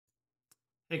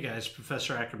Hey guys,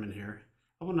 Professor Ackerman here.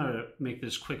 I want to make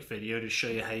this quick video to show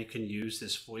you how you can use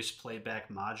this voice playback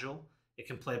module. It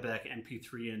can play back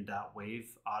MP3 and .wav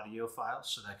audio files,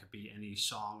 so that could be any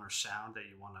song or sound that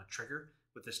you want to trigger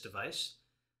with this device.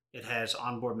 It has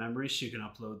onboard memory, so you can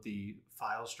upload the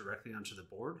files directly onto the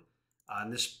board.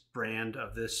 And this brand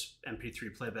of this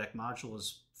MP3 playback module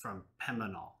is from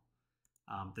PEMENOL.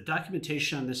 The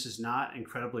documentation on this is not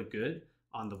incredibly good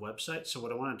on the website, so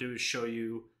what I want to do is show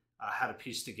you how to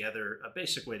piece together a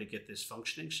basic way to get this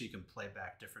functioning so you can play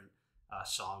back different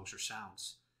songs or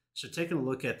sounds. So taking a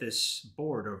look at this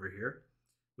board over here,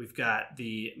 we've got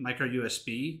the micro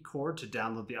USB cord to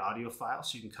download the audio file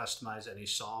so you can customize any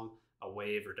song, a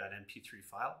WAV or .mp3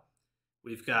 file.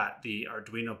 We've got the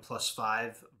Arduino plus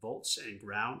 5 volts and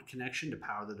ground connection to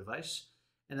power the device.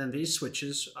 And then these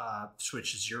switches,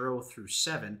 switch 0 through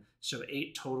 7, so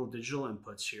 8 total digital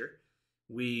inputs here.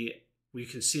 We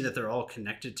can see that they're all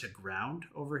connected to ground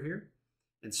over here.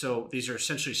 And so these are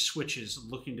essentially switches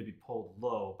looking to be pulled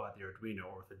low by the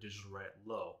Arduino or with a digital write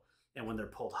low. And when they're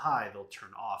pulled high, they'll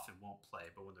turn off and won't play.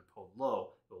 But when they're pulled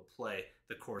low, it will play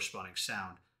the corresponding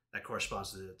sound that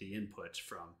corresponds to the input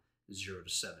from 0 to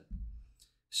 7.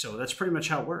 So that's pretty much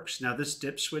how it works. Now this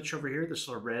dip switch over here, this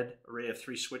little red array of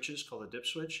 3 switches called a dip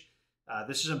switch,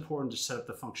 this is important to set up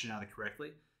the functionality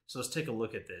correctly. So let's take a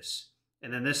look at this.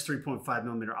 And then this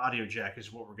 3.5mm audio jack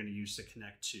is what we're going to use to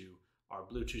connect to our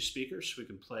Bluetooth speakers so we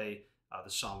can play the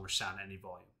song or sound at any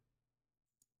volume.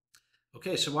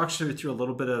 Okay, so walk through a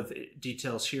little bit of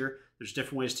details here. There's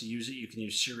different ways to use it. You can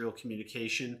use serial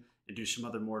communication and do some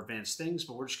other more advanced things,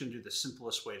 but we're just going to do the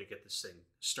simplest way to get this thing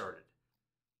started.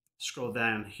 Scroll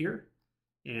down here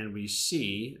and we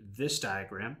see this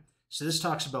diagram. So this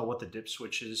talks about what the dip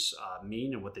switches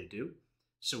mean and what they do.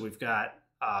 So we've got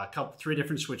 3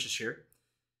 different switches here.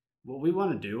 What we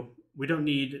want to do, we don't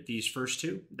need these first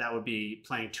 2. That would be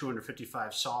playing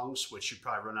 255 songs, which you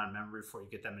probably run out of memory before you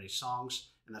get that many songs,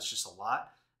 and that's just a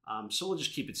lot. So we'll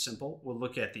just keep it simple. We'll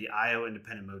look at the IO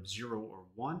independent mode 0 or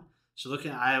 1. So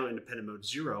looking at IO independent mode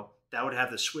 0, that would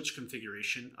have the switch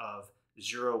configuration of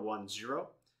 0, 1, 0.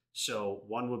 So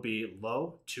 1 would be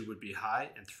low, 2 would be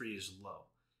high, and 3 is low.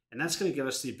 And that's going to give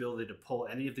us the ability to pull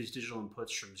any of these digital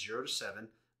inputs from 0 to 7,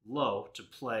 low, to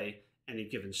play any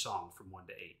given song from 1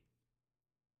 to 8.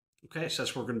 Okay, so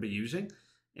that's what we're going to be using.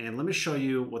 And let me show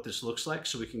you what this looks like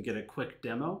so we can get a quick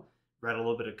demo, write a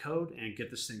little bit of code, and get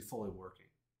this thing fully working.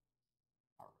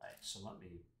 All right, so let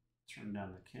me turn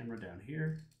down the camera down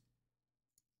here.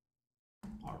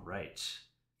 All right,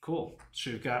 cool.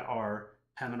 So we've got our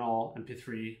PEMENOL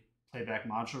MP3 playback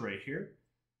module right here.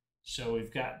 So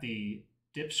we've got the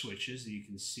dip switches that you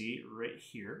can see right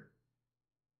here.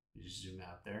 Just zoom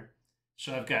out there.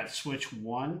 So I've got switch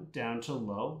 1 down to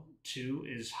low, 2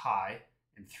 is high,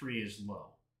 and 3 is low,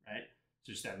 right?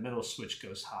 So just that middle switch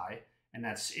goes high, and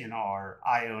that's in our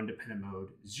IO independent mode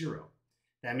 0.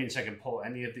 That means I can pull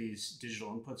any of these digital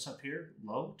inputs up here,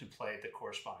 low, to play the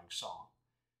corresponding song.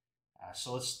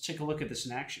 So let's take a look at this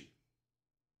in action.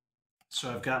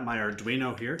 So I've got my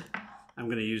Arduino here. I'm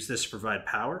going to use this to provide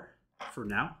power for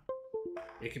now.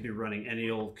 It could be running any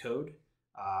old code.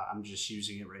 I'm just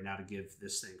using it right now to give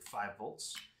this thing 5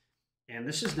 volts. And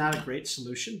this is not a great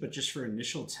solution, but just for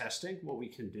initial testing, what we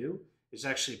can do is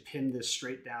actually pin this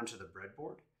straight down to the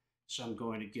breadboard. So I'm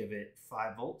going to give it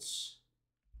 5 volts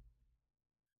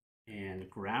and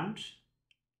ground.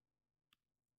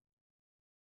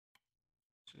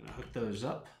 So I'm going to hook those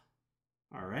up.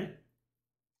 All right.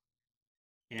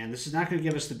 And this is not going to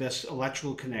give us the best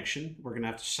electrical connection. We're going to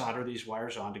have to solder these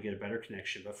wires on to get a better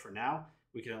connection. But for now,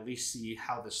 we can at least see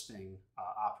how this thing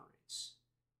operates.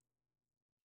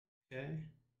 Okay,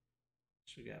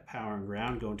 so we got power and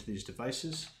ground going to these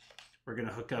devices. We're going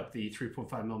to hook up the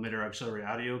 3.5mm auxiliary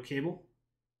audio cable.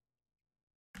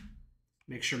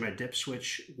 Make sure my dip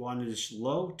switch 1 is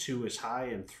low, 2 is high,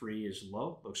 and 3 is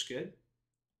low. Looks good.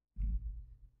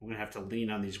 I'm going to have to lean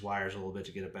on these wires a little bit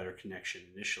to get a better connection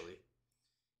initially.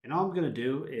 And all I'm going to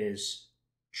do is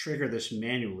trigger this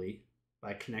manually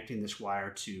by connecting this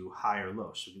wire to high or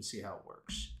low, so you can see how it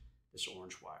works, this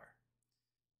orange wire.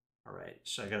 All right,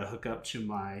 so I got to hook up to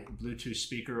my Bluetooth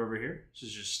speaker over here. This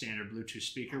is just a standard Bluetooth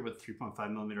speaker with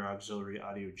 3.5mm auxiliary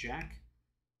audio jack.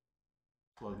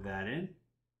 Plug that in.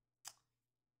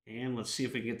 And let's see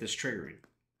if we can get this triggering.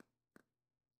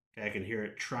 Okay, I can hear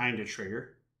it trying to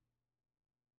trigger.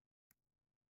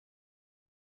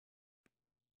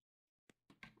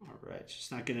 All right, so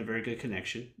it's not getting a very good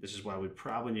connection. This is why we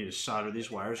probably need to solder these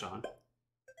wires on.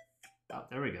 Oh,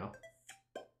 there we go.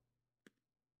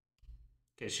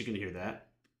 Okay, so you can hear that.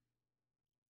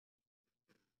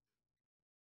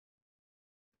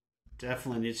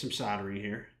 Definitely need some soldering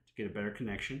here to get a better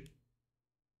connection.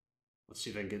 Let's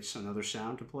see if I can get some other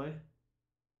sound to play.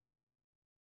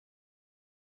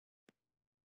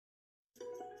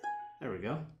 There we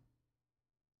go.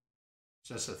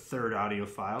 So that's the third audio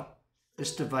file.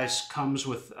 This device comes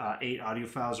with 8 audio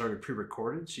files already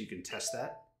pre-recorded, so you can test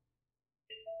that.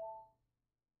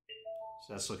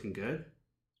 So that's looking good.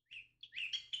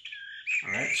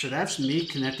 All right, so that's me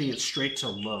connecting it straight to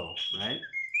low, right?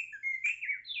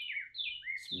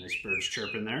 Some nice birds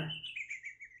chirping there.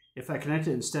 If I connect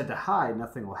it instead to high,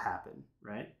 nothing will happen,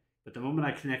 right? But the moment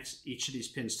I connect each of these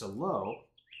pins to low,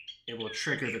 it will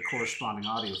trigger the corresponding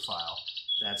audio file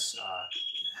that's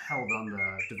held on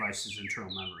the device's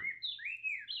internal memory.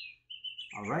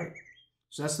 All right,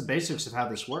 so that's the basics of how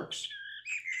this works.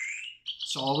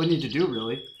 So all we need to do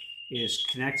really is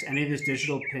connect any of these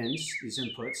digital pins, these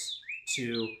inputs,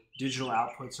 to digital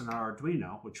outputs in our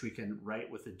Arduino, which we can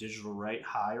write with a digital write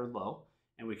high or low,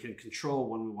 and we can control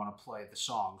when we want to play the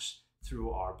songs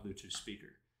through our Bluetooth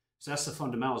speaker. So that's the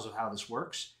fundamentals of how this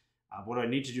works. What I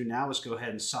need to do now is go ahead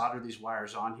and solder these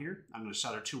wires on here. I'm going to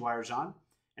solder 2 wires on,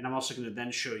 and I'm also going to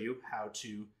then show you how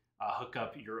to hook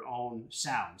up your own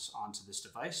sounds onto this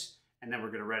device, and then we're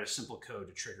going to write a simple code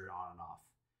to trigger it on and off.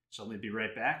 So let me be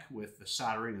right back with the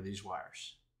soldering of these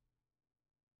wires.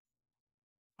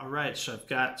 All right, so I've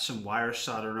got some wires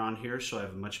soldered on here, so I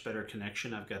have a much better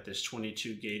connection. I've got this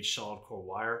 22 gauge solid core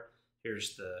wire.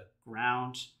 Here's the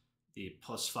ground. The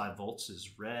plus 5 volts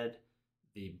is red.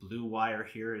 The blue wire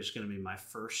here is going to be my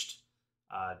first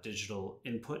digital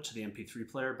input to the MP3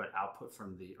 player, but output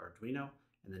from the Arduino.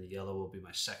 And then yellow will be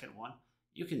my second one.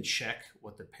 You can check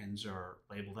what the pins are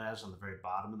labeled as on the very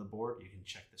bottom of the board. You can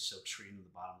check the silk screen on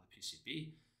the bottom of the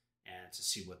PCB and to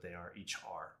see what they are each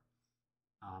are.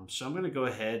 So I'm going to go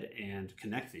ahead and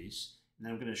connect these, and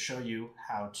then I'm going to show you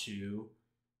how to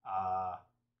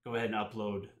go ahead and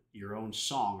upload your own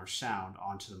song or sound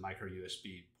onto the micro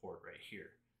USB port right here.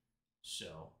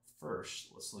 So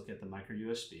first, let's look at the micro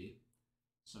USB.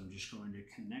 So I'm just going to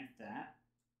connect that.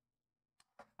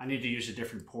 I need to use a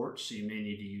different port, so you may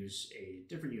need to use a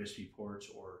different USB port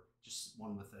or just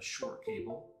one with a short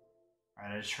cable. All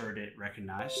right, I just heard it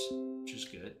recognize, which is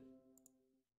good.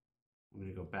 I'm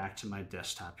going to go back to my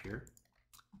desktop here.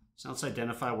 So let's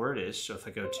identify where it is. So if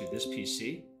I go to this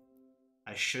PC,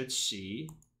 I should see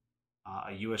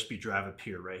a USB drive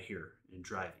appear right here in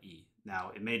drive E.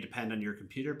 Now, it may depend on your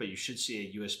computer, but you should see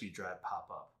a USB drive pop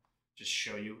up. Just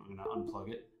show you, I'm going to unplug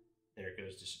it. There it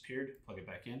goes, disappeared. Plug it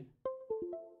back in.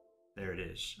 There it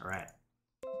is. All right.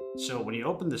 So when you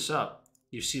open this up,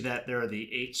 you see that there are the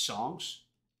 8 songs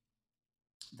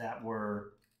that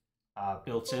were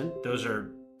built in. Those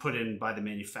are put in by the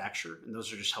manufacturer, and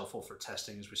those are just helpful for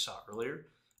testing as we saw earlier.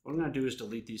 What I'm going to do is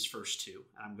delete these first 2.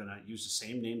 And I'm going to use the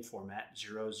same name format,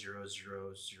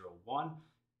 00001,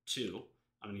 2.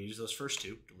 I'm going to use those first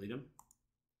 2, delete them.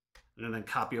 I'm going to then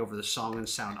copy over the song and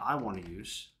sound I want to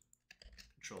use.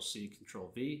 Control C, Control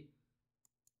V.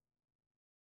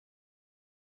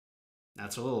 Now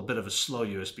it's a little bit of a slow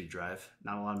USB drive,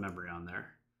 not a lot of memory on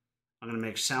there. I'm going to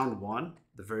make sound 1,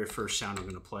 the very first sound I'm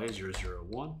going to play,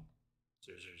 001,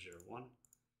 0001,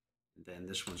 and then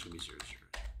this one's going to be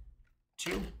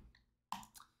 002.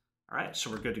 All right, so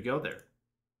we're good to go there.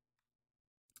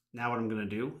 Now what I'm going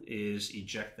to do is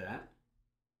eject that,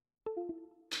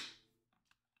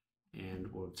 and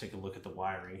we'll take a look at the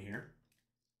wiring here.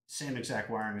 Same exact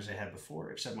wiring as I had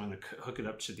before, except I'm going to hook it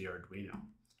up to the Arduino.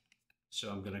 So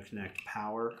I'm going to connect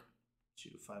power to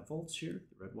 5 volts here,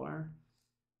 the red wire.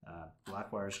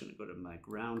 Black wire is going to go to my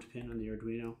ground pin on the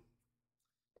Arduino.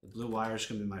 The blue wire is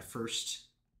going to be my first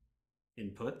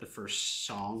input, the first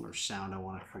song or sound I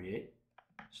want to create.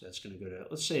 So that's going to go to,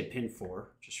 let's say, pin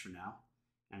 4, just for now.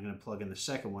 I'm going to plug in the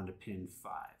second one to pin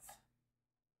 5.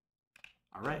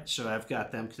 All right, so I've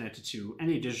got them connected to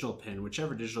any digital pin,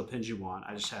 whichever digital pins you want.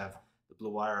 I just have the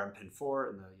blue wire on pin 4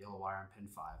 and the yellow wire on pin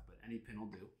 5, but any pin will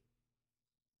do.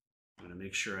 I'm going to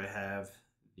make sure I have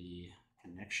the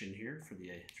connection here for the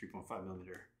 3.5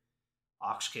 millimeter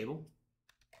aux cable.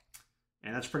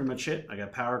 And that's pretty much it. I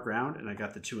got power, ground, and I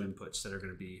got the 2 inputs that are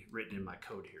going to be written in my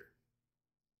code here.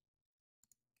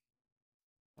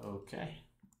 Okay.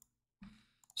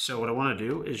 So what I want to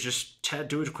do is just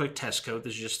do a quick test code.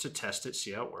 This is just to test it,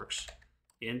 see how it works.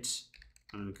 Int,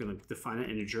 I'm going to define an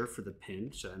integer for the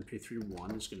pin. So MP3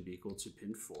 1 is going to be equal to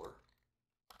pin 4.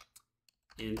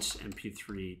 Int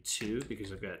MP3 2,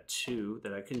 because I've got 2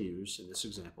 that I can use in this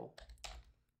example.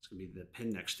 It's going to be the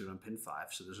pin next to it on pin 5.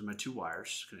 So those are my 2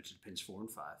 wires connected to pins 4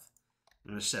 and 5. I'm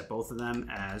going to set both of them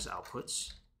as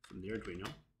outputs from the Arduino.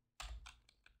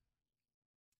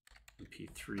 And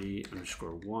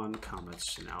MP3_1,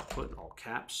 comments and output, all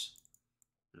caps.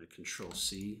 And a Control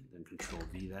C, then Control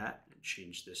V that, and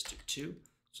change this to 2.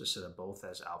 So set up both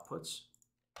as outputs.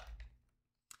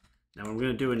 Now what I'm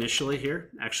going to do initially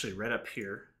here, actually right up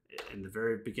here, in the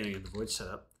very beginning of the void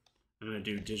setup, I'm going to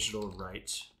do digital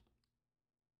write.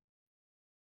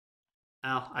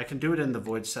 Now I can do it in the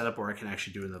void setup, or I can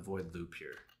actually do it in the void loop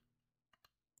here.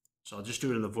 So I'll just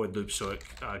do it in the void loop so it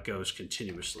goes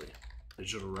continuously.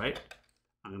 Digital write,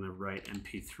 I'm going to write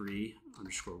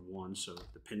MP3_1, so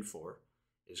the pin 4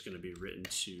 is going to be written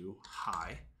to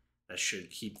high. That should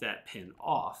keep that pin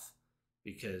off,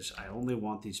 because I only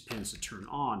want these pins to turn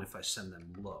on if I send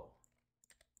them low.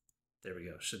 There we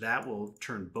go. So that will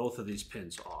turn both of these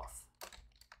pins off.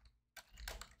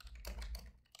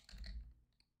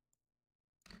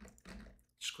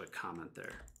 Just quick comment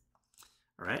there.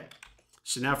 All right.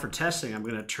 So now for testing, I'm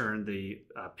going to turn the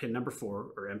pin number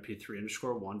 4, or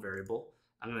MP3_1 variable.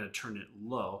 I'm going to turn it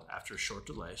low after a short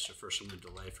delay. So first I'm going to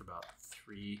delay for about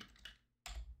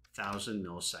 3,000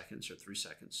 milliseconds, or 3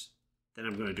 seconds. Then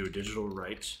I'm going to do a digital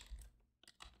write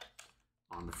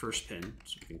on the first pin,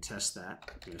 so we can test that.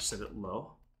 I'm going to set it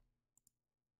low.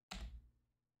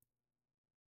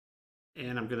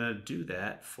 And I'm going to do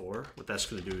that for, what that's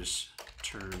going to do is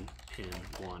turn pin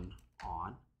 1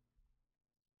 on.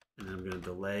 And then I'm going to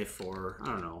delay for, I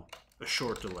don't know, a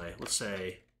short delay. Let's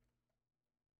say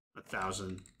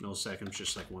 1,000 milliseconds,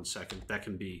 just like 1 second. That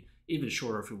can be even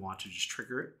shorter if we want to just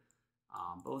trigger it.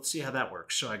 But let's see how that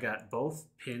works. So I got both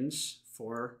pins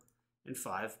 4 and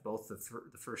 5, both the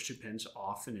first 2 pins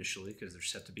off initially because they're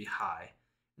set to be high.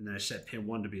 And then I set pin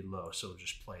 1 to be low, so we'll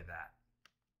just play that.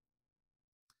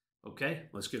 Okay,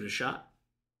 let's give it a shot.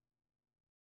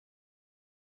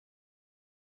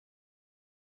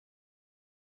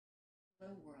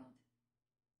 Hello world.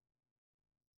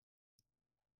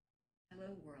 Hello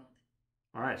world.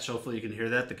 All right, so hopefully you can hear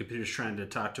that. The computer's trying to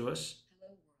talk to us. Hello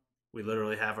world. We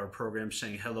literally have our program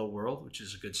saying hello world, which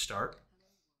is a good start.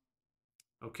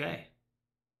 Okay,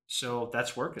 so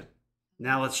that's working.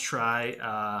 Now let's try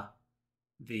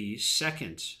the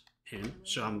second pin.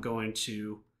 So I'm going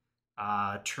to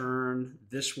turn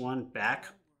this one back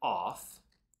off.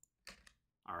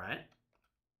 All right,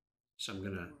 so I'm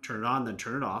going to turn it on, then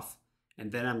turn it off. And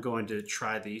then I'm going to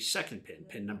try the second pin,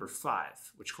 pin number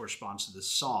 5, which corresponds to the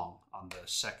song on the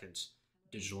second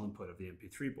digital input of the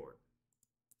MP3 board.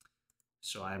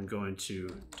 So I'm going to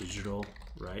digital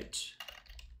write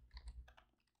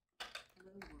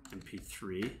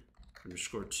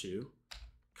MP3_2,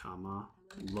 comma,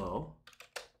 low.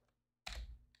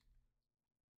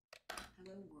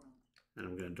 And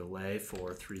I'm going to delay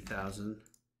for 3,000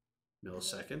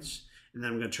 milliseconds. And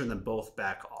then I'm going to turn them both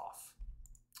back off.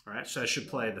 All right, so I should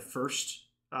play the first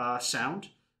sound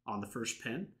on the first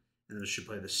pin, and then I should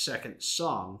play the second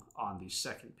song on the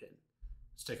second pin.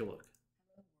 Let's take a look.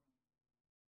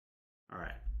 All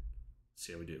right, let's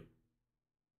see how we do.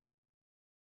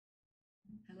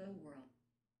 Hello world.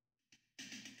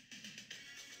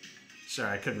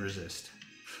 Sorry, I couldn't resist.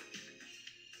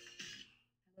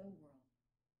 Hello world.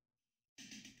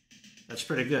 That's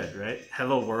pretty good, right?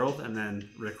 Hello world, and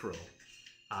then Rickroll.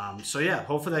 So yeah,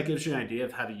 hopefully that gives you an idea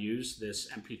of how to use this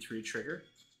MP3 trigger.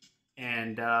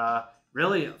 And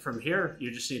really, from here,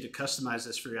 you just need to customize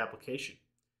this for your application.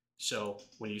 So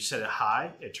when you set it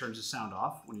high, it turns the sound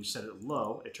off. When you set it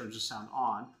low, it turns the sound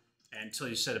on until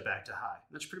you set it back to high.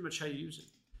 That's pretty much how you use it.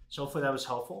 So hopefully that was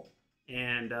helpful,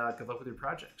 and good luck with your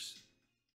projects.